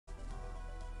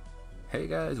Hey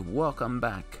guys, welcome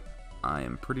back. I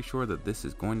am pretty sure that this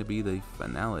is going to be the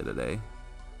finale today.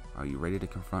 Are you ready to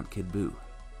confront Kid Buu?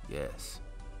 Yes.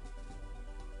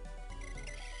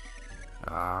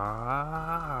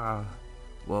 Ah!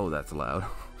 Whoa, that's loud.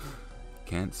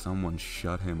 Can't someone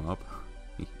shut him up?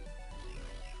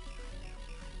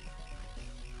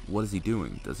 What is he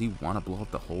doing? Does he want to blow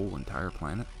up the whole entire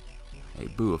planet? Hey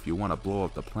Buu, if you want to blow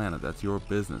up the planet, that's your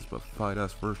business, but fight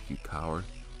us first, you coward.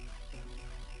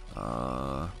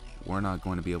 We're not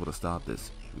going to be able to stop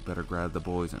this. We better grab the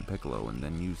boys and Piccolo and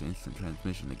then use instant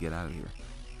transmission to get out of here.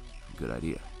 Good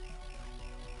idea.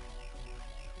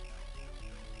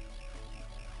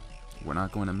 We're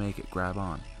not going to make it. Grab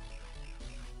on.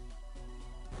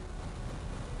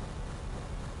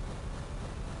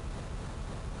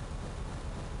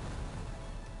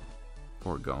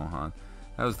 Poor Gohan.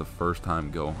 That was the first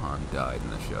time Gohan died in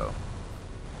the show.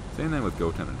 Same thing with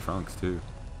Goten and Trunks too.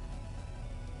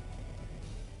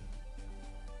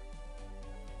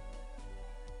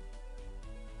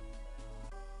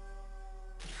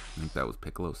 I think that was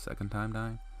Piccolo's second time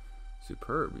dying.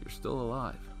 Superb, you're still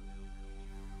alive.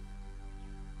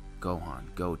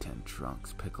 Gohan, Goten,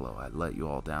 Trunks, Piccolo, I let you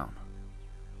all down.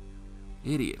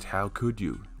 Idiot, how could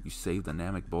you? You saved the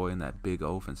Namek boy and that big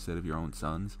oaf instead of your own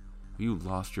sons? Have you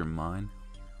lost your mind?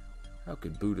 How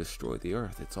could Buu destroy the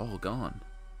Earth? It's all gone.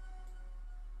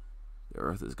 The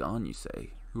Earth is gone, you say?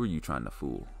 Who are you trying to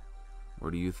fool? Where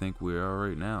do you think we are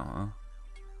right now, huh?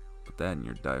 Put that in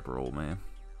your diaper, old man.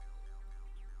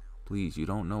 Please, you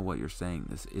don't know what you're saying.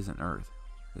 This isn't Earth.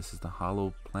 This is the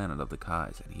hollow planet of the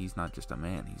Kais, and he's not just a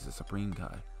man, he's a supreme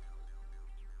Kai.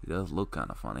 He does look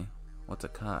kind of funny. What's a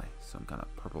Kai? Some kind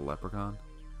of purple leprechaun?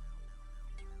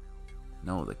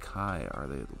 No, the Kai are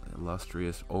the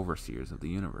illustrious overseers of the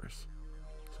universe.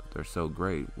 So if they're so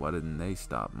great, why didn't they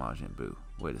stop Majin Buu?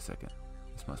 Wait a second.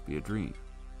 This must be a dream.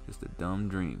 Just a dumb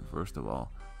dream. First of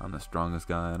all, I'm the strongest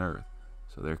guy on Earth,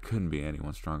 so there couldn't be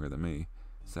anyone stronger than me.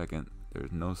 Second,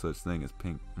 there's no such thing as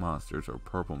pink monsters or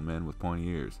purple men with pointy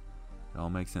ears. It all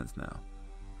makes sense now.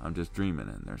 I'm just dreaming,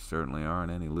 and there certainly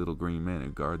aren't any little green men who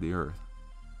guard the Earth.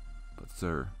 But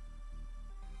sir,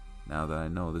 now that I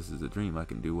know this is a dream, I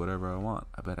can do whatever I want.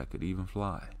 I bet I could even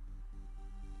fly.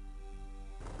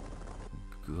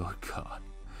 Good God.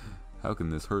 How can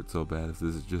this hurt so bad if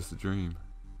this is just a dream?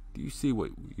 Do you see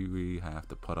what we have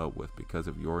to put up with because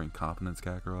of your incompetence,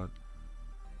 Kakarot?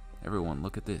 Everyone,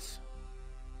 look at this.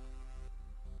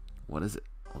 What is it?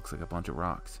 Looks like a bunch of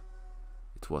rocks.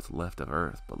 It's what's left of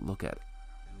Earth, but look at it.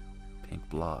 Pink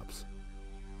blobs.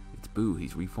 It's Buu,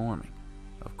 he's reforming.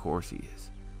 Of course he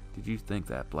is. Did you think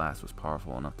that blast was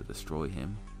powerful enough to destroy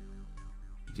him?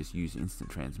 He just used instant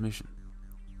transmission.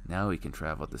 Now he can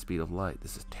travel at the speed of light.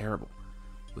 This is terrible.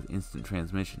 With instant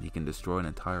transmission, he can destroy an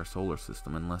entire solar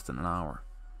system in less than an hour.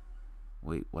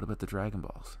 Wait, what about the Dragon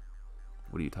Balls?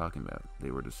 What are you talking about?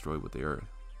 They were destroyed with the Earth.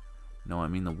 No, I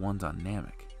mean the ones on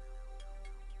Namek.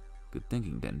 Good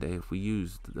thinking, Dende. If we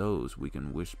use those, we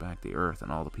can wish back the Earth and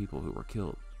all the people who were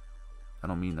killed. I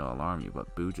don't mean to alarm you,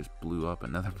 but Buu just blew up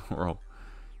another world.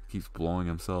 He keeps blowing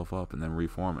himself up and then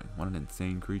reforming. What an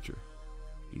insane creature.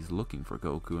 He's looking for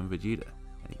Goku and Vegeta,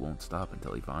 and he won't stop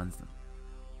until he finds them.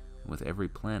 And with every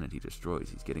planet he destroys,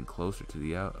 he's getting closer to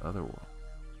the other world.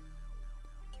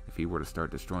 If he were to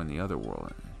start destroying the other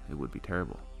world, it would be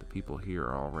terrible. The people here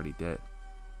are already dead.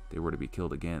 If they were to be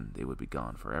killed again, they would be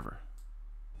gone forever.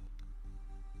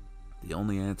 The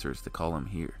only answer is to call him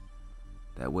here.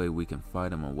 That way we can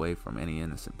fight him away from any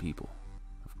innocent people.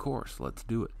 Of course, let's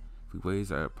do it. If we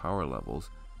raise our power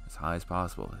levels as high as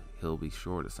possible, he'll be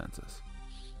sure to sense us.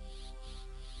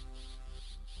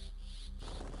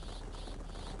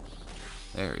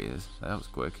 There he is. That was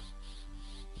quick.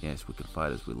 Yes, we can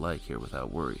fight as we like here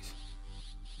without worries.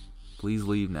 Please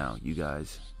leave now, you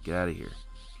guys. Get out of here.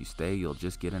 If you stay, you'll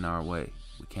just get in our way.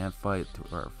 We can't fight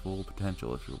to our full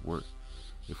potential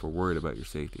if we're worried about your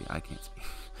safety. I can't speak.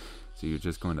 So you're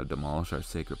just going to demolish our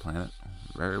sacred planet?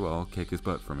 Very well, kick his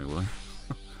butt for me, will you?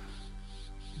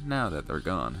 Now that they're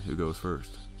gone, who goes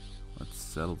first? Let's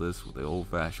settle this with the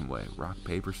old-fashioned way. Rock,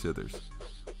 paper, scissors.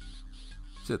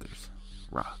 Scissors.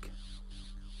 Rock.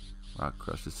 Rock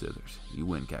crushes scissors. You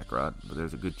win, Kakarot, but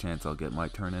there's a good chance I'll get my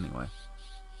turn anyway.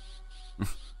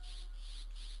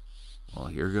 Well,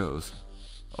 here goes.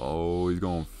 Oh, he's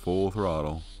going full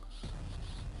throttle.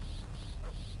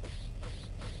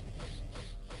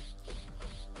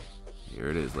 Here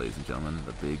it is, ladies and gentlemen,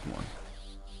 the big one.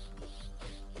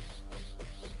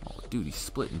 Oh, dude, he's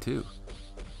splitting too.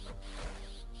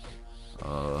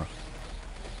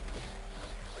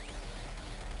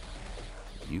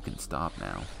 You can stop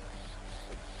now.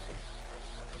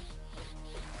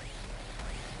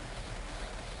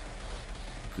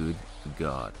 Good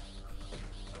God.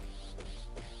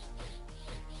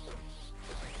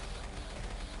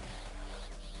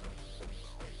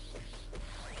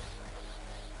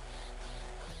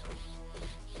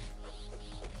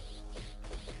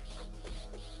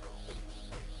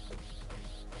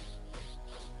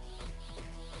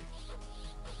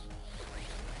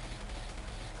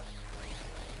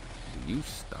 Will you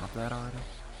stop that already?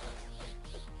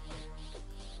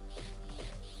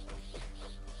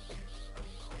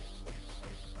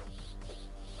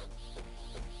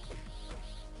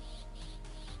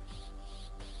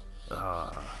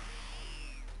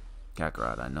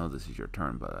 Kakarot, I know this is your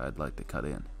turn, but I'd like to cut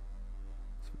in.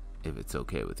 If it's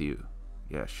okay with you.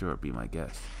 Yeah, sure, be my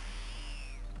guest.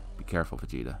 Be careful,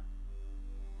 Vegeta.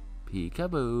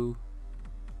 Peekaboo.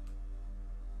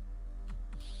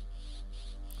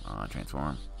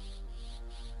 Transform.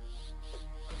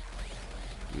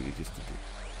 You just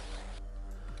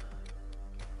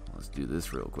let's do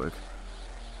this real quick.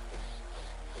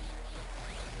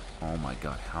 Oh my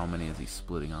God, how many is he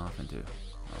splitting off into?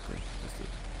 Okay, let's do it.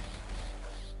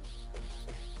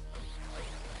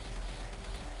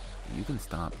 You can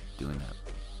stop doing that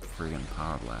friggin'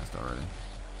 power blast already.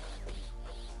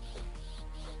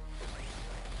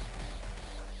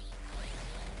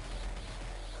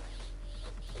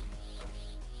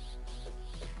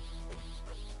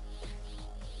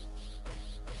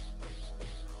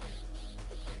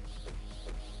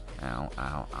 Ow,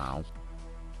 ow, ow.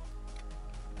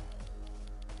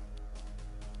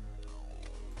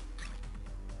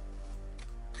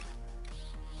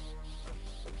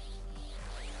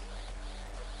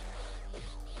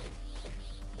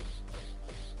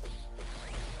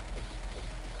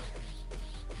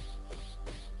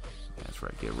 That's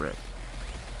right, get wrecked.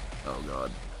 Oh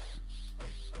God.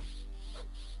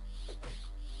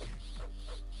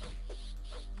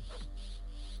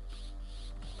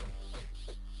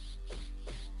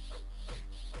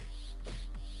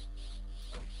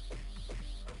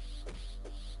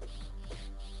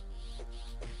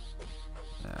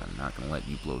 I'm not gonna let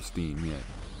you blow steam yet.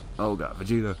 Oh God,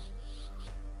 Vegeta.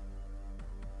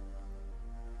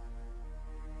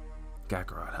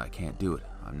 Kakarot, I can't do it.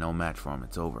 I'm no match for him.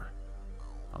 It's over.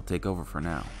 I'll take over for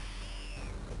now.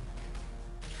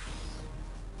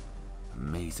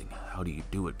 Amazing. How do you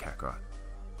do it, Kakarot?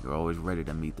 You're always ready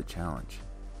to meet the challenge,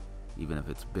 even if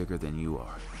it's bigger than you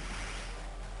are.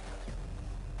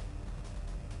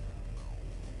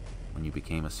 When you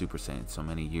became a Super Saiyan so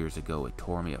many years ago, it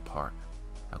tore me apart.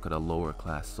 How could a lower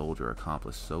class soldier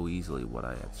accomplish so easily what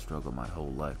I had struggled my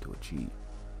whole life to achieve?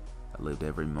 I lived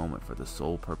every moment for the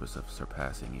sole purpose of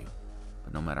surpassing you.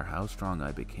 But no matter how strong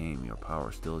I became, your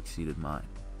power still exceeded mine.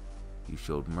 You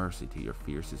showed mercy to your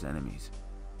fiercest enemies.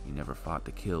 You never fought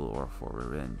to kill or for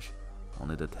revenge,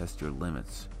 only to test your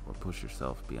limits or push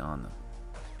yourself beyond them.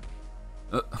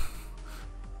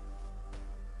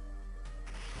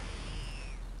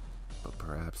 But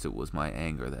perhaps it was my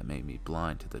anger that made me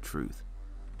blind to the truth.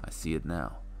 I see it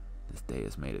now. This day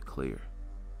has made it clear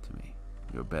to me.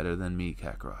 You're better than me,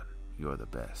 Kakarot. You're the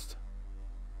best.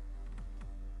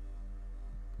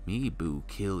 Me, Boo,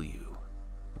 kill you.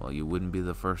 Well, you wouldn't be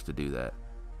the first to do that,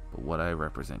 but what I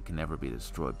represent can never be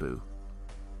destroyed, Boo.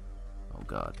 Oh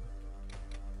God.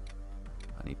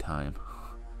 I need time.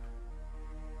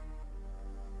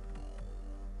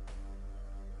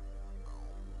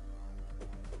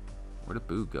 Where did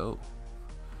Boo go?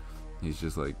 He's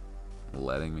just like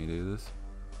letting me do this?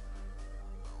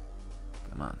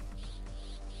 Come on.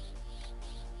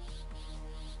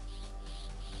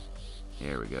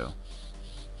 Here we go.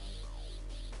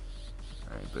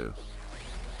 Alright, Boo.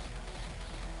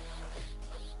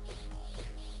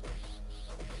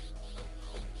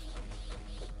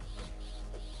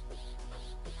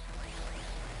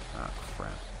 Ah,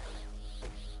 crap.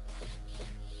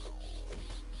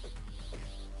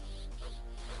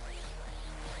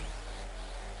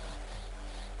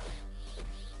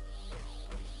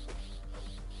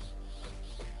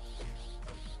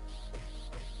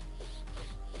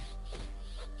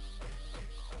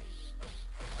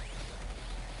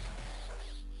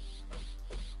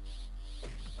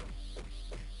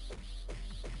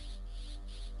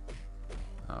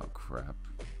 Oh crap.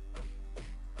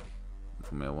 It's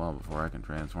gonna be a while before I can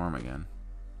transform again.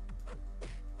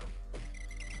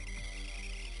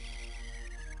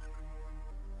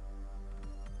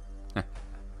 I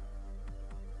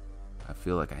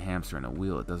feel like a hamster in a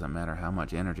wheel. It doesn't matter how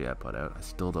much energy I put out, I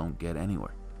still don't get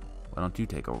anywhere. Why don't you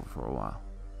take over for a while?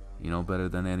 You know better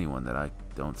than anyone that I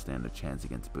don't stand a chance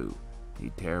against Boo.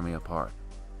 He'd tear me apart.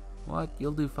 What?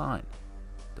 You'll do fine.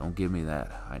 Don't give me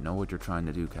that. I know what you're trying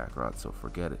to do, Kakarot, so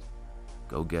forget it.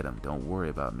 Go get him. Don't worry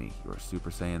about me. You're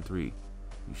Super Saiyan 3.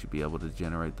 You should be able to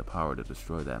generate the power to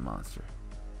destroy that monster.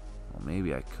 Well,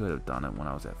 maybe I could have done it when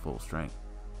I was at full strength,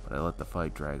 but I let the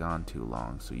fight drag on too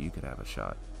long so you could have a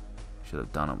shot. Should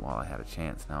have done it while I had a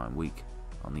chance. Now I'm weak.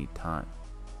 I'll need time.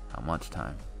 How much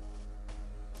time?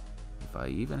 If I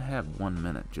even have 1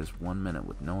 minute, just 1 minute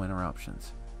with no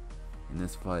interruptions. In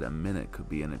this fight, a minute could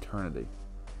be an eternity.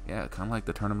 Yeah, kind of like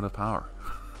the Tournament of Power.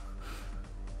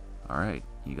 Alright,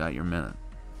 you got your minute.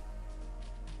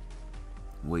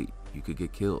 Wait, you could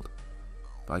get killed.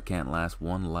 If I can't last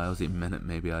 1 lousy minute,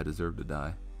 maybe I deserve to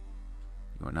die.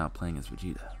 You are not playing as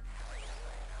Vegeta.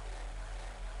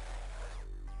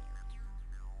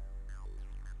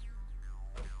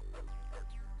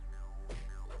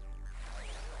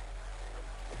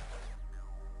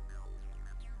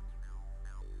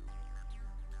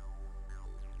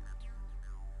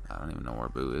 I don't even know where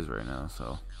Boo is right now,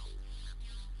 so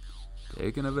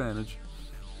taking advantage.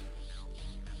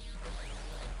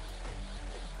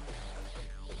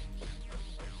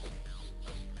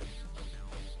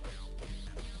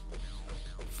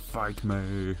 Fight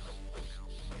me.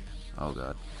 Oh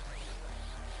god.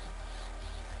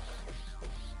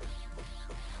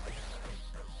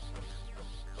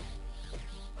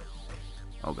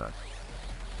 Oh god.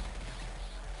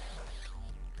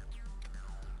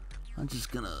 I'm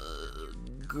just gonna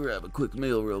grab a quick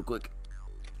meal real quick.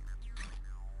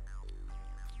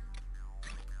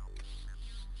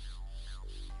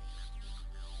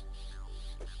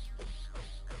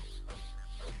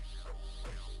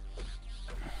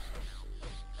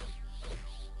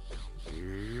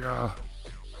 Yeah.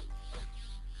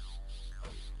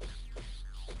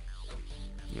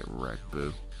 Get wrecked,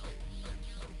 Boo.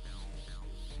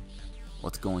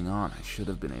 What's going on? I should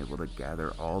have been able to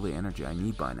gather all the energy I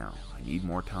need by now. I need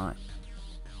more time.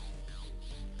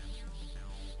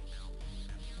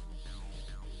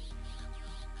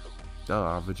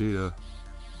 Vegeta.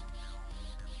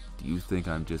 Do you think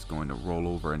I'm just going to roll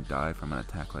over and die from an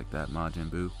attack like that, Majin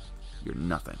Buu? You're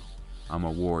nothing. I'm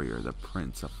a warrior, the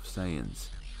Prince of Saiyans.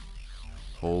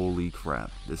 Holy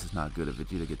crap, this is not good. If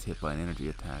Vegeta gets hit by an energy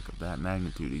attack of that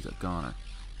magnitude, he's a goner.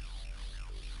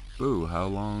 Boo, how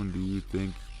long do you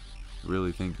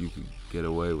really think you could get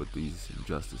away with these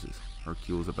injustices?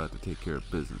 Hercule's about to take care of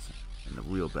business, and the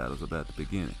real battle's about to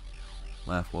begin.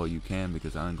 Laugh while you can,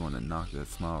 because I'm going to knock that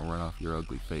smile right off your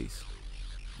ugly face.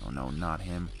 Oh no, not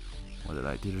him. What did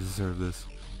I do to deserve this?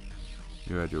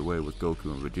 You had your way with Goku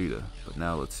and Vegeta, but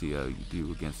now let's see how you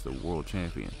do against the world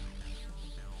champion.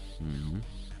 Oh,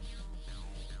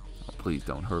 please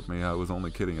don't hurt me. I was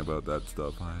only kidding about that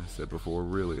stuff I said before.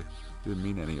 Really, didn't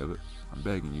mean any of it. I'm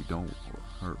begging you, don't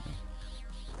hurt me.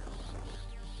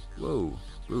 Whoa,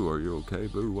 Boo, are you okay?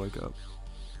 Boo, wake up.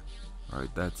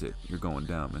 Alright, that's it. You're going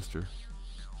down, mister.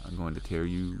 I'm going to tear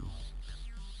you...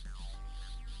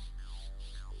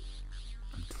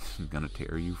 I'm gonna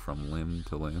tear you from limb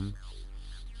to limb.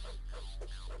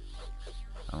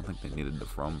 I don't think they needed the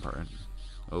from part.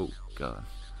 Oh, God.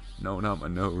 No, not my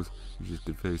nose. You just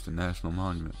defaced a national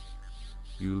monument.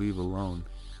 You leave alone.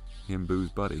 Him,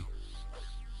 Boo's buddy.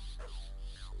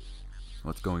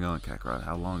 What's going on, Kakarot?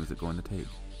 How long is it going to take?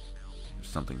 There's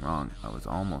something wrong. I was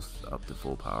almost up to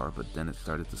full power, but then it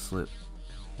started to slip.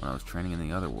 When I was training in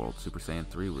the other world, Super Saiyan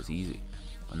 3 was easy.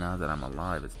 But now that I'm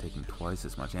alive, it's taking twice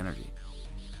as much energy.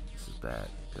 This is bad.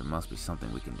 There must be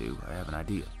something we can do. I have an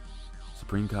idea.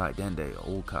 Supreme Kai, Dende,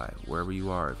 Old Kai, wherever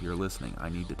you are, if you're listening, I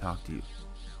need to talk to you.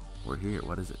 We're here.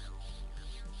 What is it?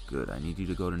 Good. I need you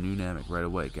to go to New Namek right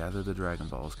away. Gather the Dragon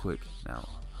Balls quick. Now,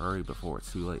 hurry before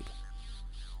it's too late.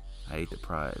 I hate to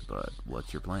pry it, but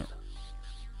what's your plan?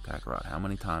 Kakarot, how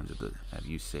many times have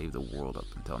you saved the world up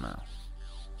until now?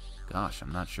 Gosh,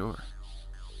 I'm not sure.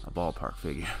 A ballpark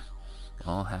figure.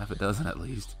 Well, half a dozen at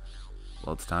least.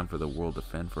 Well, it's time for the world to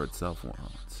fend for itself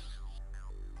once.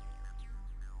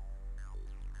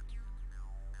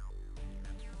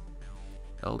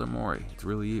 Elder Mori, it's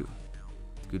really you.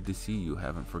 It's good to see you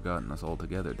haven't forgotten us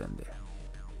altogether, Dende.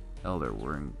 Elder,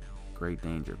 we're in great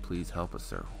danger. Please help us,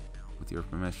 sir. With your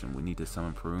permission, we need to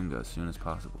summon Purunga as soon as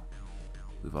possible.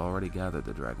 We've already gathered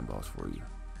the Dragon Balls for you.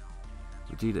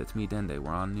 Vegeta, it's me, Dende.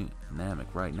 We're on New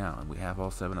Namek right now, and we have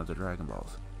all 7 of the Dragon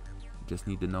Balls. We just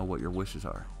need to know what your wishes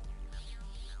are.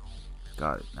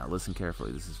 Got it. Now listen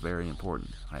carefully. This is very important.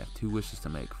 I have 2 wishes to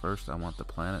make. First, I want the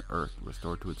planet Earth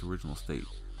restored to its original state.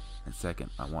 And second,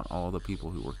 I want all the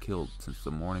people who were killed since the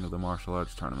morning of the martial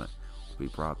arts tournament to be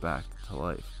brought back to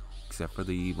life, except for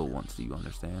the evil ones. Do you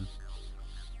understand?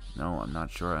 No, I'm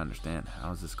not sure I understand.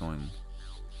 How is this going?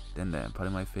 Dende, I'm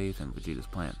putting my faith in Vegeta's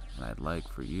plan, and I'd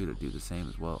like for you to do the same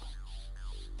as well.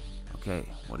 Okay,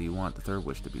 what do you want the third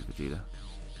wish to be, Vegeta?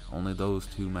 Only those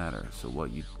two matter, so do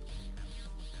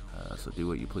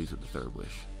what you please with the third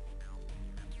wish.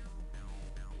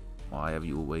 Why have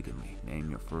you awakened me? Name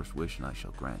your first wish and I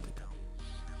shall grant it.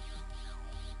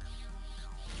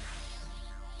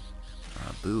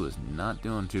 Boo is not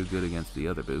doing too good against the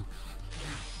other Boo.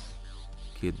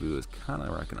 Kid Boo is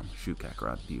kinda wrecking him. Shoot,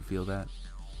 Kakarot, do you feel that?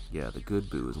 Yeah, the good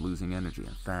Boo is losing energy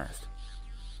and fast.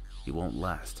 He won't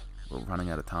last. We're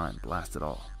running out of time. Blast it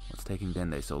all. What's taking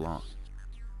Dende so long?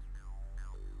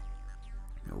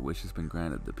 Your wish has been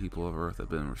granted. The people of Earth have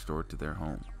been restored to their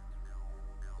home.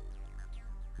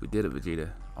 We did it,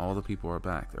 Vegeta. All the people are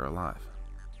back. They're alive.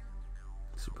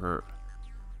 Superb.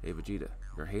 Hey, Vegeta,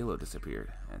 your halo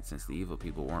disappeared, and since the evil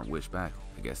people weren't wished back,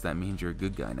 I guess that means you're a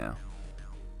good guy now.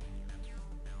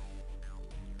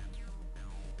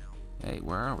 Hey,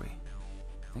 where are we?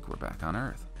 I think we're back on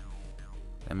Earth.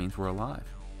 That means we're alive.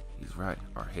 He's right,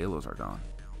 our halos are gone.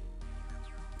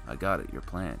 I got it, your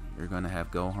plan. You're gonna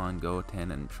have Gohan,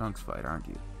 Goten, and Trunks fight, aren't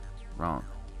you? Wrong.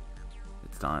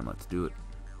 It's time, let's do it.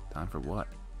 Time for what?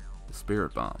 The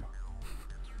Spirit Bomb.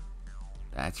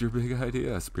 That's your big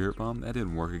idea, a Spirit Bomb? That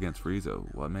didn't work against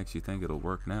Frieza. What makes you think it'll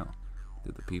work now?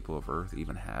 Did the people of Earth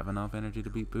even have enough energy to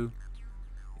beat Boo?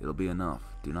 It'll be enough.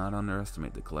 Do not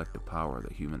underestimate the collective power of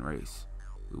the human race.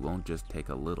 We won't just take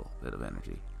a little bit of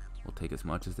energy. We'll take as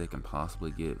much as they can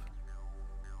possibly give.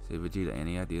 Say, Vegeta,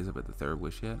 any ideas about the third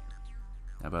wish yet?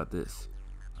 How about this?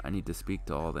 I need to speak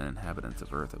to all the inhabitants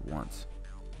of Earth at once.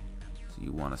 So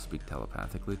you want to speak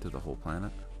telepathically to the whole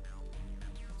planet?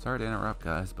 Sorry to interrupt,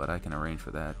 guys, but I can arrange for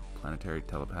that. Planetary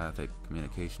telepathic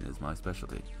communication is my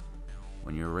specialty.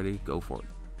 When you're ready, go for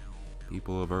it.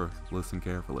 People of Earth, listen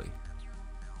carefully.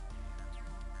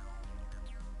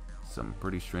 Some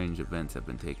pretty strange events have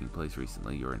been taking place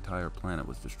recently. Your entire planet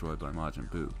was destroyed by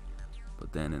Majin Buu.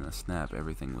 But then in a snap,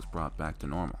 everything was brought back to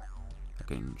normal. I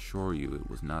can assure you it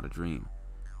was not a dream.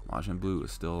 Majin Buu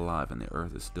is still alive and the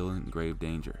Earth is still in grave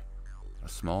danger. A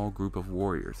small group of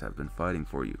warriors have been fighting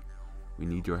for you. We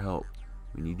need your help.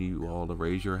 We need you all to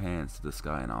raise your hands to the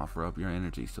sky and offer up your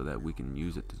energy so that we can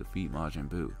use it to defeat Majin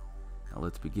Buu. Now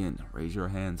let's begin. Raise your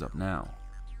hands up now.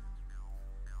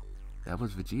 That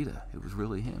was Vegeta. It was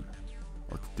really him.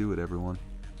 Let's do it, everyone.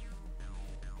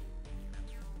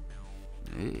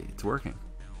 Hey, it's working.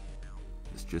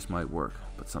 This just might work,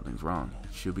 but something's wrong.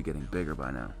 It should be getting bigger by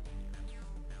now.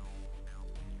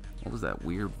 What was that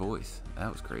weird voice?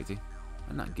 That was crazy.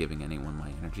 I'm not giving anyone my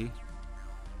energy.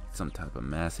 It's some type of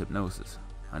mass hypnosis.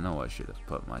 I know I should have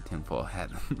put my tinfoil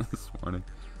hat on this morning.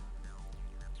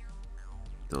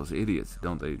 Those idiots,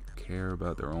 don't they care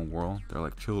about their own world? They're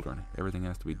like children. Everything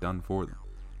has to be done for them.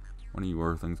 When are you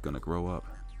Earthlings gonna grow up?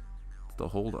 It's the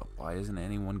holdup. Why isn't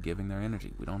anyone giving their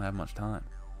energy? We don't have much time.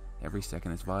 Every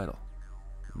second is vital.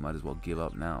 We might as well give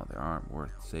up now. They aren't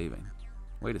worth saving.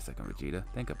 Wait a second, Vegeta.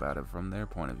 Think about it from their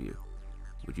point of view.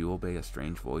 Would you obey a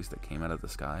strange voice that came out of the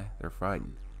sky? They're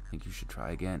frightened. Think you should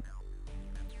try again.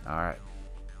 Alright.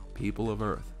 People of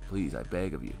Earth, please, I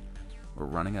beg of you. We're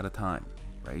running out of time.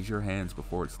 Raise your hands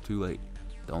before it's too late.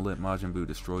 Don't let Majin Buu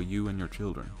destroy you and your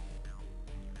children.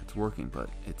 It's working,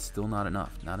 but it's still not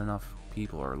enough. Not enough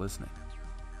people are listening.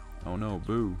 Oh no,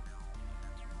 Boo.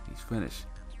 He's finished.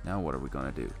 Now what are we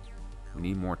gonna do? We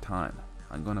need more time.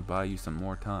 I'm gonna buy you some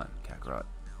more time, Kakarot.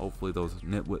 Hopefully those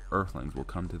nitwit Earthlings will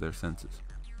come to their senses.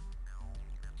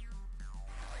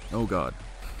 Oh god.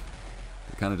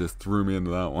 They kinda just threw me into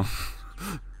that one.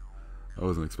 I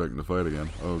wasn't expecting to fight again.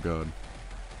 Oh god.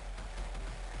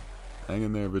 Hang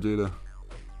in there, Vegeta.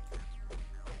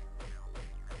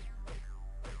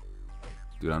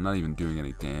 Dude, I'm not even doing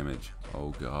any damage. Oh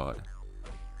god.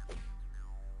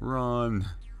 Run!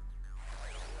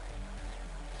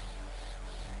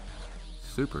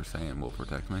 Super Saiyan will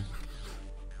protect me.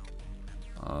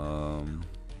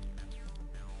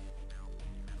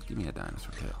 Give me a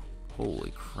dinosaur tail.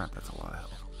 Holy crap, that's a lot of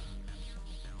health.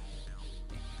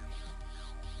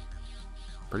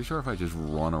 Pretty sure if I just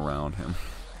run around him.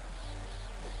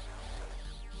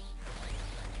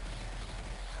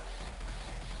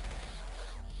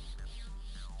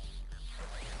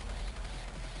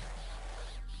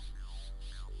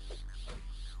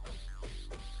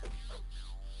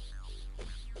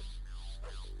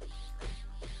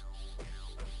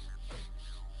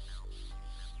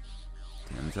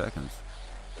 Seconds.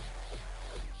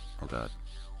 Oh god.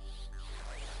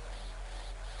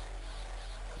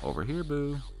 Over here,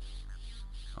 Boo.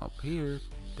 Up here.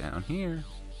 Down here.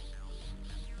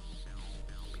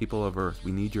 People of Earth,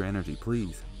 we need your energy,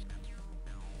 please.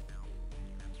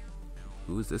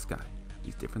 Who is this guy?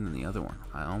 He's different than the other one.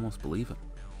 I almost believe him.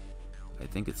 I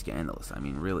think it's scandalous. I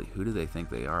mean, really, who do they think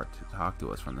they are to talk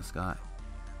to us from the sky?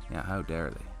 Yeah, how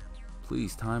dare they?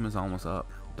 Please, time is almost up.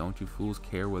 Don't you fools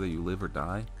care whether you live or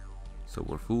die? So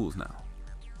we're fools now.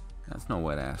 That's no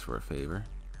way to ask for a favor.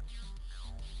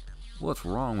 What's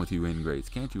wrong with you ingrates?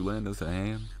 Can't you lend us a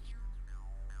hand?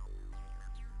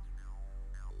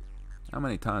 How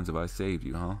many times have I saved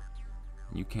you, huh?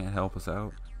 And you can't help us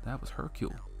out? That was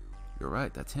Hercule. You're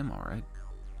right, that's him, alright.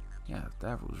 Yeah, if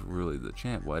that was really the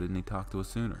champ, why didn't he talk to us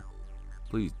sooner?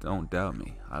 Please don't doubt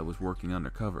me. I was working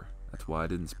undercover. That's why I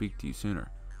didn't speak to you sooner.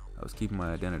 I was keeping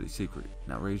my identity secret.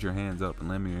 Now raise your hands up and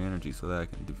lend me your energy so that I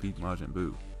can defeat Majin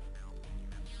Buu.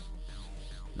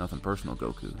 Nothing personal,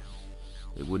 Goku.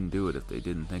 They wouldn't do it if they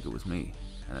didn't think it was me.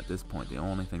 And at this point, the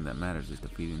only thing that matters is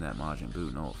defeating that Majin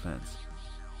Buu, no offense.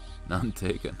 None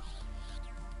taken.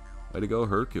 Way to go,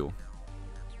 Hercule.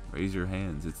 Raise your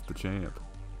hands, it's the champ.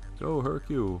 Go,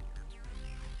 Hercule.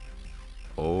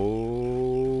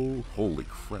 Oh, holy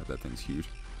crap, that thing's huge.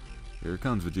 Here it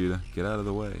comes, Vegeta. Get out of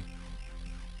the way.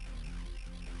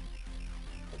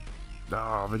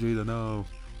 Ah, oh, Vegeta, no.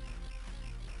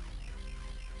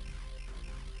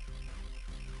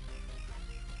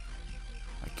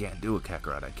 I can't do it,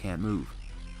 Kakarot. I can't move.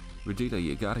 Vegeta,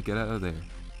 you gotta get out of there.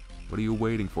 What are you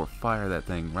waiting for? Fire that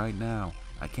thing right now.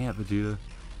 I can't, Vegeta.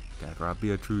 Kakarot,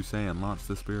 be a true Saiyan. Launch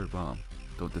the Spirit Bomb.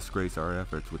 Don't disgrace our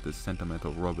efforts with this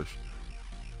sentimental rubbish.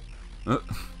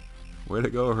 Way to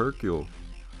go, Hercule.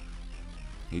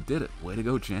 He did it. Way to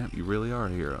go, champ. You really are a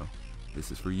hero.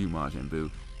 This is for you, Majin Buu.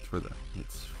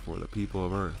 It's for the people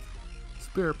of Earth.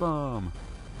 Spirit Bomb!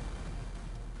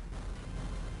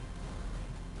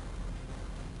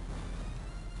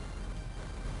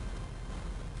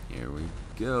 Here we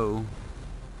go.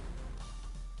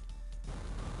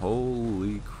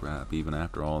 Holy crap, even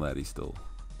after all that, he's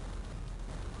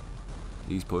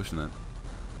pushing it.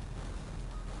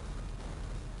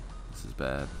 This is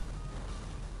bad.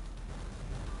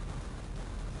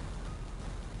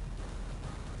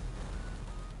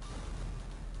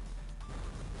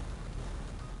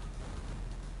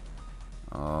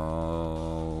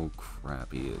 Oh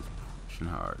crap, he is pushing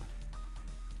hard.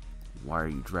 Why are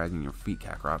you dragging your feet,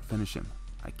 Kakarot? Finish him.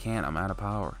 I can't, I'm out of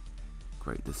power.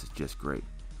 Great, this is just great.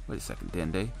 Wait a second,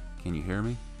 Dende, can you hear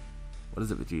me? What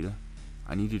is it, Vegeta?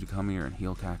 I need you to come here and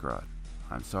heal Kakarot.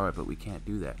 I'm sorry, but we can't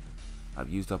do that. I've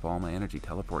used up all my energy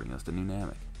teleporting us to New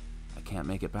Namek. I can't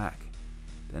make it back.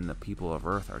 Then the people of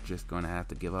Earth are just going to have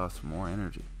to give us more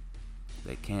energy.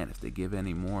 They can't. If they give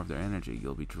any more of their energy,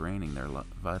 you'll be draining their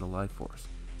vital life force,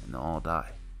 and they'll all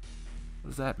die. What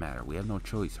does that matter? We have no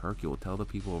choice. Hercule will tell the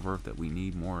people of Earth that we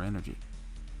need more energy.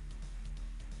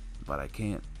 But I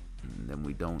can't. And then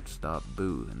we don't stop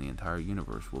Buu, and the entire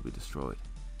universe will be destroyed.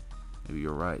 Maybe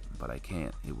you're right, but I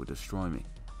can't. It would destroy me.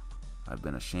 I've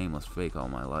been a shameless fake all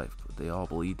my life, but they all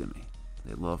believed in me.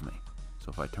 They love me. So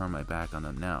if I turn my back on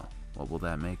them now, what will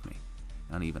that make me?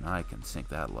 Not even I can sink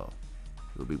that low.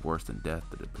 It would be worse than death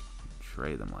to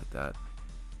betray them like that.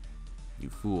 You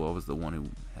fool, I was the one who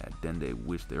had Dende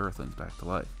wish the Earthlings back to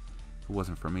life. If it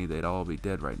wasn't for me, they'd all be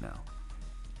dead right now.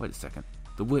 Wait a second.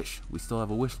 The wish! We still have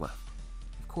a wish left.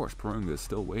 Of course, Purunga is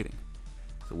still waiting.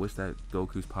 So wish that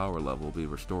Goku's power level will be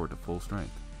restored to full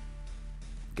strength.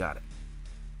 Got it.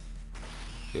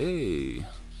 Hey!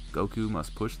 Goku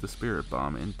must push the Spirit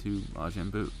Bomb into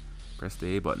Majin Buu. Press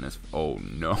the A button oh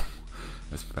no!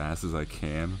 As fast as I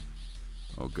can.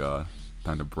 Oh god.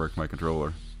 Time to break my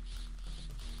controller.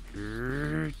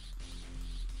 I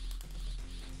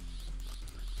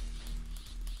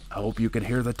hope you can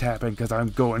hear the tapping because I'm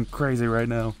going crazy right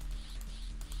now.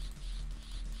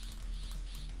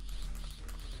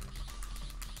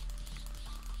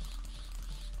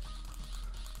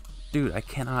 Dude, I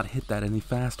cannot hit that any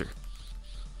faster.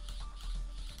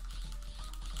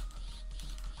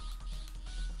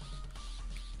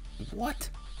 What?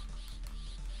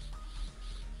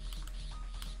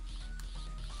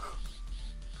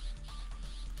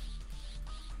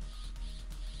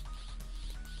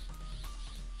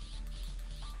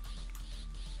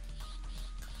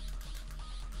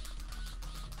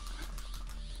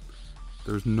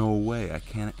 There's no way I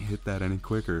can't hit that any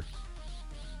quicker.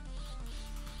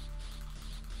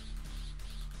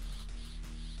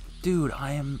 Dude,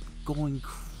 I am going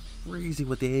crazy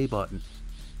with the A button.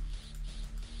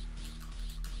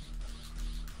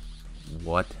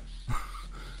 What?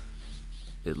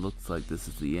 It looks like this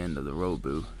is the end of the road,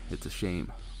 Boo. It's a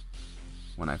shame.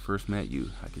 When I first met you,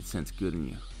 I could sense good in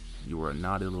you. You were a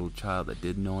naughty little child that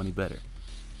didn't know any better.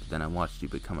 But then I watched you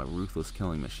become a ruthless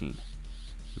killing machine.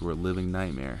 You were a living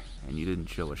nightmare, and you didn't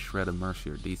show a shred of mercy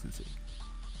or decency.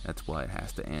 That's why it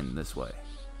has to end this way.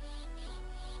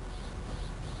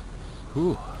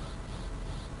 Whew.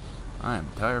 I am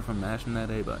tired from mashing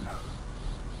that A button.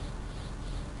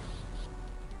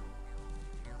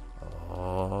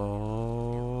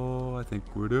 Oh, I think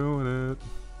we're doing it.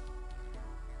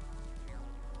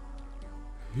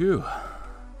 Phew.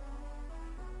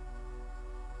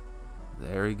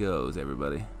 There he goes,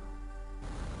 everybody.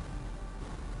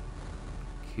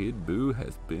 Kid Buu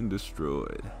has been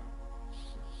destroyed.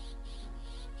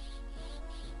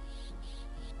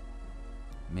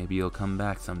 Maybe he'll come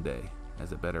back someday,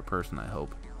 as a better person, I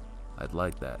hope. I'd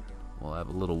like that. We'll have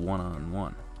a little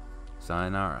one-on-one.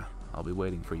 Sayonara. I'll be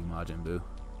waiting for you, Majin Buu.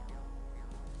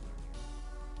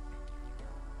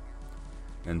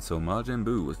 And so Majin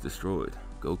Buu was destroyed.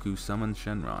 Goku summoned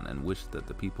Shenron and wished that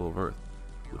the people of Earth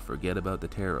would forget about the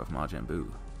terror of Majin Buu.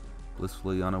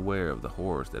 Blissfully unaware of the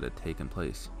horrors that had taken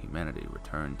place, humanity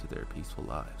returned to their peaceful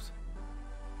lives.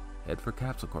 Head for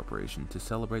Capsule Corporation to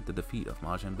celebrate the defeat of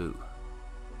Majin Buu.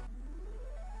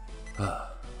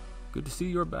 Good to see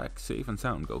you're back safe and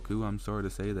sound, Goku. I'm sorry to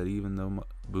say that even though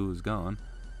Buu is gone,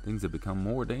 things have become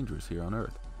more dangerous here on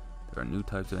Earth. There are new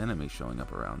types of enemies showing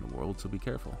up around the world, so be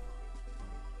careful.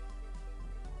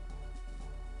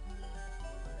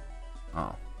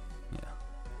 Oh, yeah.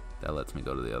 That lets me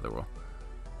go to the other world.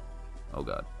 Oh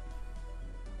god.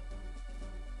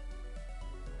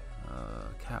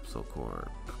 Capsule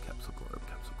Corp. Capsule Corp.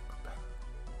 Capsule Corp.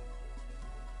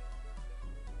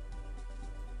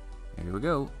 Here we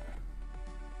go.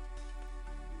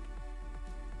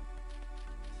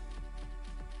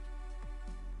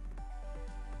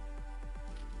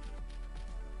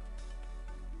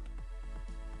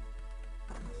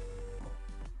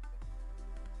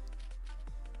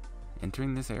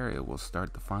 Entering this area will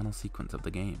start the final sequence of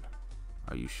the game.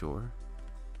 Are you sure?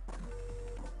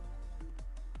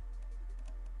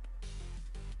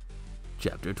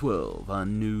 Chapter 12, A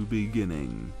New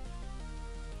Beginning.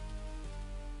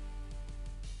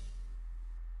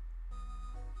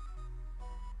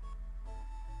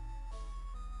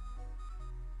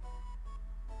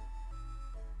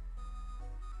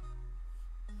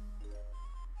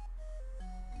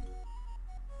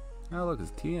 Oh look,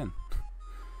 it's Tien.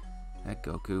 That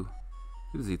Goku.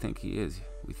 Who does he think he is?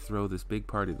 We throw this big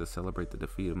party to celebrate the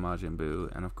defeat of Majin Buu,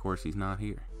 and of course he's not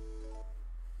here.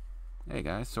 Hey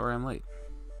guys, sorry I'm late.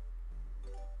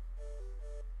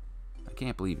 I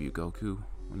can't believe you, Goku.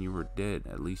 When you were dead,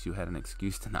 at least you had an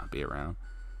excuse to not be around.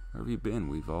 Where have you been?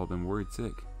 We've all been worried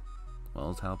sick. Well,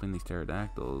 it's helping these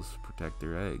pterodactyls protect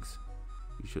their eggs.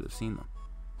 You should have seen them.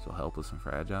 So helpless and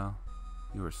fragile.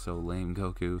 You were so lame,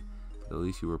 Goku, but at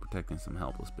least you were protecting some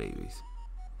helpless babies.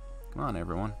 Come on,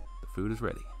 everyone. The food is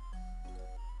ready.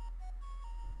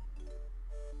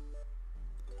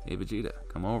 Hey, Vegeta,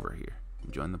 come over here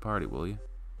and join the party, will you?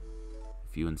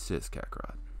 If you insist,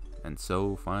 Kakarot. And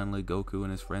so, finally, Goku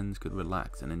and his friends could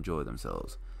relax and enjoy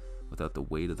themselves without the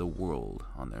weight of the world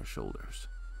on their shoulders.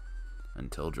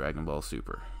 Until Dragon Ball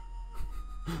Super.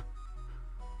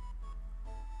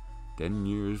 10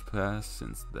 years passed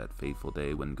since that fateful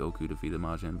day when Goku defeated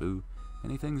Majin Buu.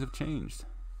 Many things have changed.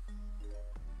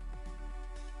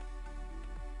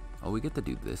 Oh, we get to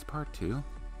do this part too?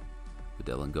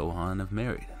 Videl and Gohan have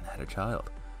married and had a child,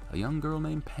 a young girl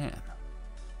named Pan.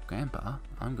 Grandpa,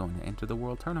 I'm going to enter the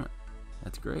World Tournament.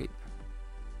 That's great.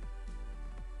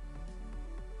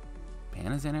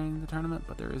 Pan is entering the tournament,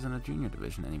 but there isn't a junior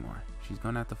division anymore. She's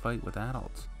going to have to fight with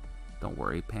adults. Don't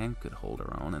worry, Pan could hold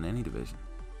her own in any division.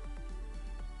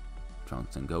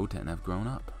 Trunks and Goten have grown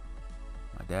up.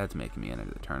 My dad's making me enter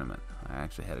the tournament. I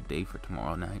actually had a date for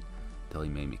tomorrow night, until he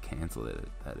made me cancel it,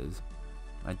 that is.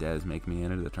 My dad's making me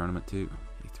enter the tournament too.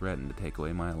 He threatened to take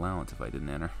away my allowance if I didn't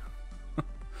enter.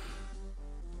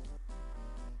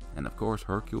 And of course,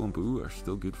 Hercule and Buu are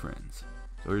still good friends.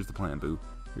 So here's the plan, Buu.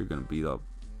 You're gonna beat up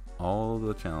all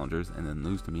the challengers and then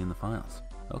lose to me in the finals.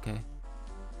 Okay.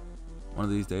 One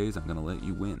of these days, I'm gonna let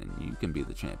you win and you can be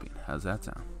the champion. How's that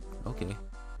sound? Okay.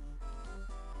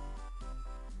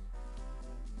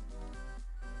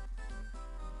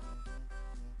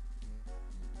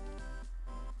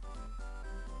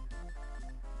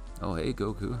 Oh, hey,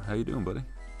 Goku. How you doing, buddy?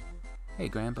 Hey,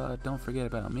 Grandpa, don't forget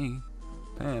about me.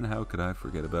 Pan, how could I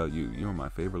forget about you? You're my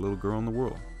favorite little girl in the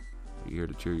world. Are you here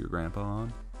to cheer your grandpa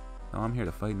on? No, I'm here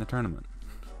to fight in the tournament.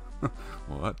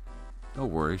 What?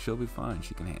 Don't worry, she'll be fine.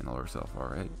 She can handle herself,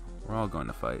 alright? We're all going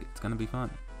to fight. It's going to be fun.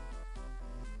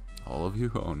 All of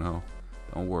you? Oh, no.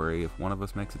 Don't worry. If one of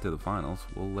us makes it to the finals,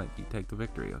 we'll let you take the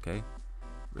victory, okay?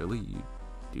 Really? You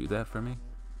do that for me?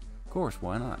 Of course,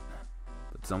 why not?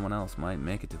 But someone else might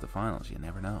make it to the finals, you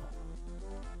never know.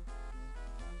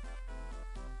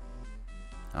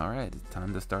 Alright, it's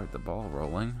time to start the ball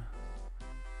rolling.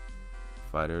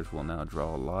 fighters will now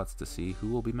draw lots to see who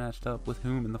will be matched up with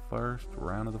whom in the first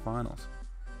round of the finals.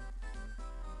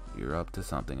 You're up to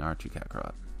something, aren't you,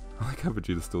 Kakarot? I like how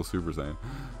Vegeta's still Super Saiyan.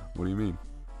 What do you mean?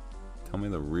 Tell me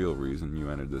the real reason you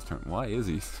entered this tournament. Why is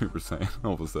he Super Saiyan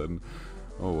all of a sudden?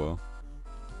 Oh well.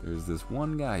 There's this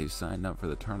one guy who signed up for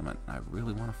the tournament, and I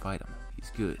really want to fight him.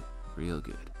 He's good. Real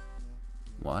good.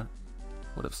 What?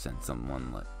 Would have sent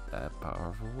someone like that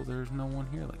powerful? There's no one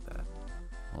here like that.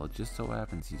 Well, it just so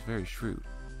happens he's very shrewd.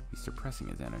 He's suppressing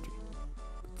his energy.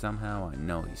 But somehow I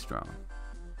know he's strong.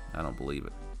 I don't believe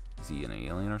it. Is he an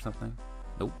alien or something?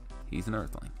 Nope. He's an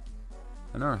Earthling.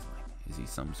 An Earthling? Is he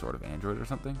some sort of android or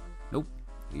something? Nope.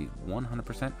 He's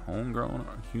 100% homegrown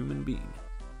human being.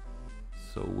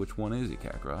 So which one is he,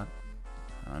 Kakarot?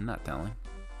 I'm not telling.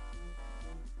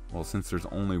 Well, since there's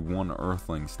only one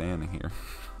Earthling standing here.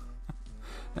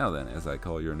 Now then, as I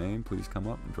call your name, please come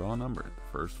up and draw a number.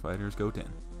 The first fighter is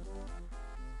Goten.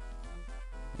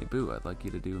 Hey Boo, I'd like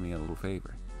you to do me a little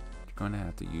favor. You're going to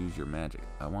have to use your magic.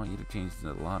 I want you to change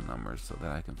the lot numbers so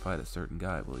that I can fight a certain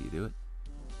guy. Will you do it?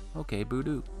 Okay, Boo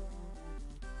do.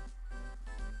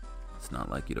 It's not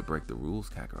like you to break the rules,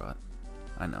 Kakarot.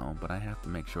 I know, but I have to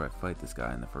make sure I fight this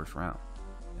guy in the first round.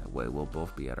 That way we'll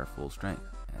both be at our full strength,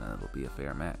 and it'll be a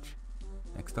fair match.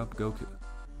 Next up, Goku.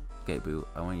 Okay, Boo,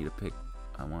 I want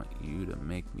you to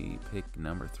make me pick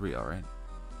number 3, alright?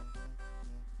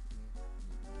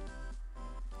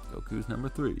 Goku's number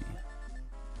 3.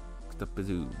 Next up is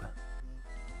Oob.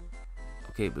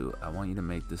 Okay, Boo, I want you to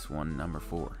make this one number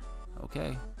 4.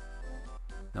 Okay?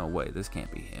 No way, this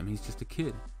can't be him. He's just a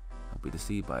kid. Don't be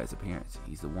deceived by his appearance.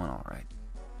 He's the one, alright.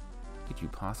 Could you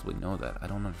possibly know that? I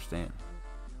don't understand.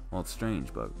 Well, it's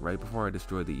strange, but right before I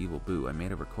destroyed the evil Boo, I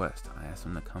made a request. I asked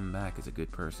him to come back as a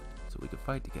good person, so we could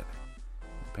fight together.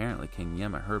 Apparently, King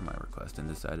Yemma heard my request and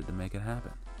decided to make it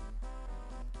happen.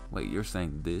 Wait, you're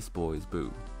saying this boy is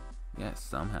Boo? Yes,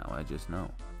 somehow, I just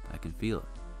know. I can feel it.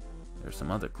 There's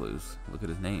some other clues. Look at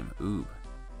his name, Oob.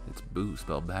 It's Boo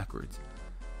spelled backwards.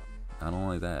 Not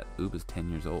only that, Oob is 10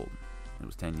 years old. It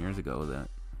was 10 years ago that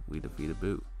we defeated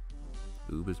Boo.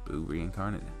 Oob is Boo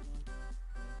reincarnated.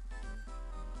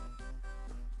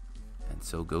 And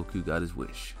so Goku got his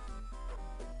wish.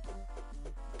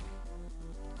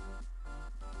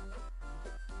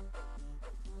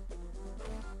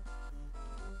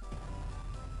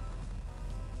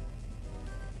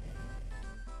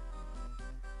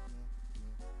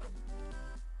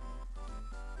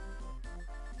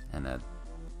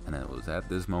 And it was at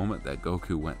this moment that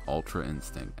Goku went Ultra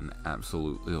Instinct and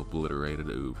absolutely obliterated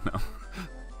Oob.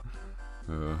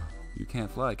 No. You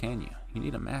can't fly, can you? You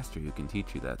need a master who can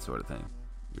teach you that sort of thing.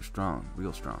 You're strong,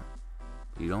 real strong.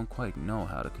 But you don't quite know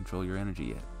how to control your energy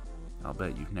yet. I'll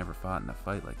bet you've never fought in a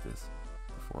fight like this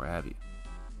before, have you?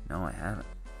 No, I haven't.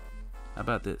 How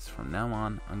about this? From now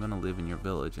on, I'm gonna live in your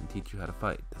village and teach you how to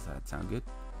fight. Does that sound good?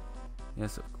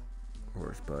 Yes, of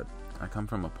course, but I come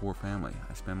from a poor family.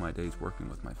 I spend my days working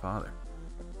with my father.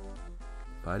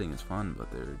 Fighting is fun, but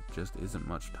there just isn't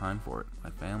much time for it. My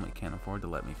family can't afford to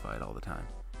let me fight all the time.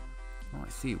 Oh, I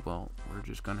see. Well, we're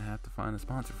just gonna have to find a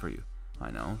sponsor for you. I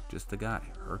know, just a guy.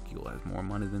 Hercule has more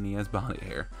money than he has body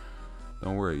hair.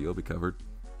 Don't worry, you'll be covered.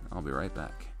 I'll be right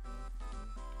back.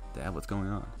 Dad, what's going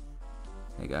on?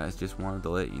 Hey guys, just wanted to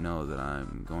let you know that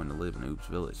I'm going to live in Oob's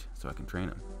village so I can train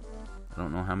him. I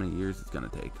don't know how many years it's gonna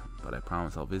take, but I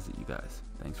promise I'll visit you guys.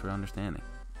 Thanks for understanding.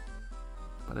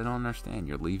 But I don't understand,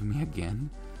 you're leaving me again?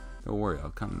 Don't worry, I'll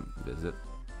come visit.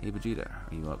 Hey Vegeta,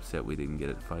 are you upset we didn't get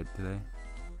a fight today?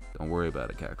 Don't worry about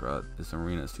it, Kakarot. This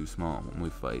arena is too small. When we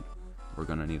fight, we're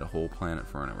gonna need a whole planet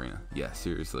for an arena. Yeah,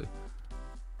 seriously.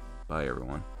 Bye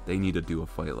everyone. They need to do a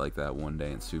fight like that one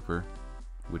day in Super,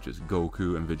 which is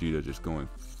Goku and Vegeta just going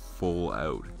full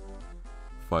out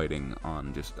fighting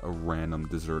on just a random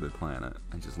deserted planet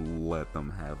and just let them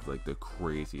have like the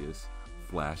craziest,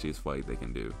 flashiest fight they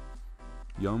can do.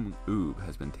 Young Oob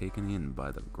has been taken in by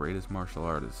the greatest martial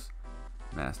artist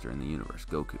master in the universe,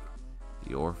 Goku,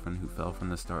 the orphan who fell from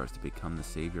the stars to become the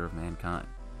savior of mankind.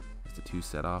 As the two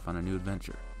set off on a new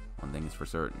adventure, one thing is for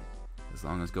certain: as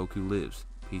long as Goku lives,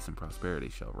 peace and prosperity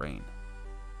shall reign.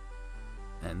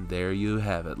 And there you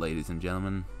have it, ladies and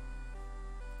gentlemen.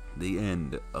 The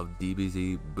end of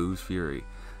DBZ Boo's Fury.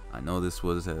 I know this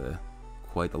was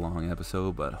quite a long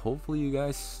episode, but hopefully you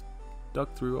guys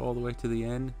stuck through all the way to the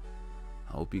end.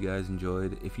 I hope you guys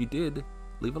enjoyed. If you did,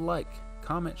 leave a like,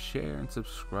 comment, share, and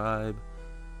subscribe.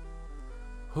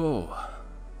 Oh,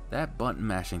 that button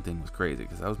mashing thing was crazy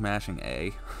because I was mashing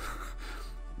A,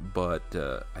 but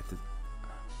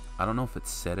I don't know if it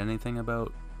said anything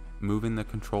about moving the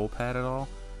control pad at all.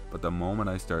 But the moment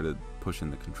I started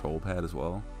pushing the control pad as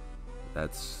well,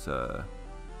 that's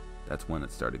that's when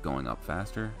it started going up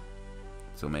faster.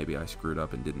 So maybe I screwed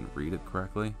up and didn't read it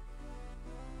correctly.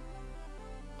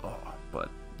 Oh, but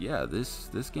yeah, this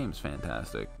game's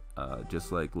fantastic.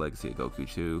 Just like Legacy of Goku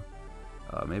 2.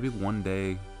 Maybe one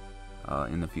day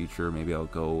in the future, maybe I'll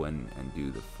go and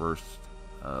do the first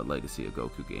Legacy of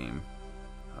Goku game.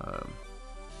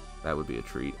 That would be a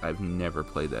treat. I've never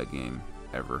played that game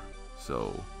ever,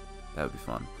 so that would be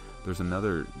fun. There's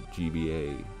another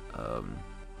GBA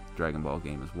Dragon Ball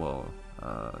game as well,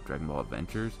 Dragon Ball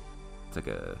Adventures. It's like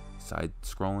a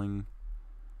side-scrolling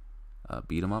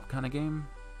beat 'em up kind of game.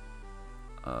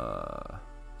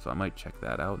 So I might check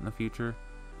that out in the future.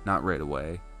 Not right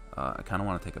away. I kind of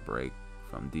want to take a break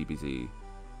from DBZ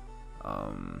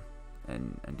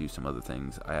and do some other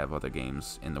things. I have other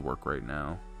games in the work right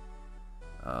now,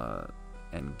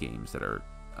 and games that are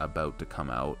about to come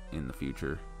out in the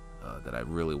future that I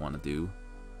really want to do.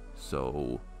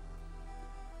 So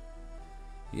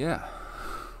yeah,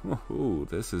 woohoo,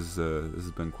 this has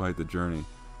been quite the journey,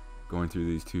 going through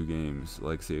these two games,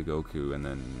 Legacy of Goku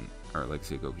or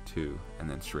Legacy of Goku 2, and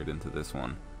then straight into this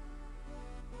one.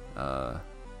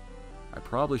 I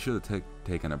probably should have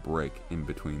taken a break in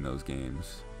between those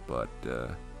games, but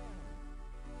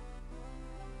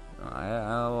I had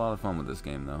a lot of fun with this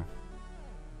game, though.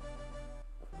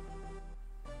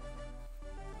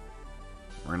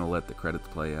 We're gonna let the credits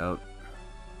play out.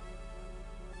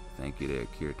 Thank you to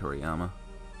Akira Toriyama.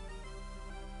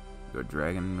 Your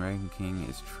Dragon King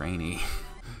is trainee.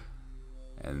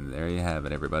 And there you have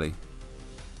it, everybody.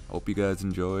 Hope you guys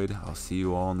enjoyed. I'll see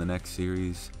you all in the next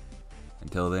series.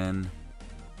 Until then,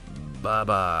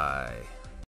 bye-bye.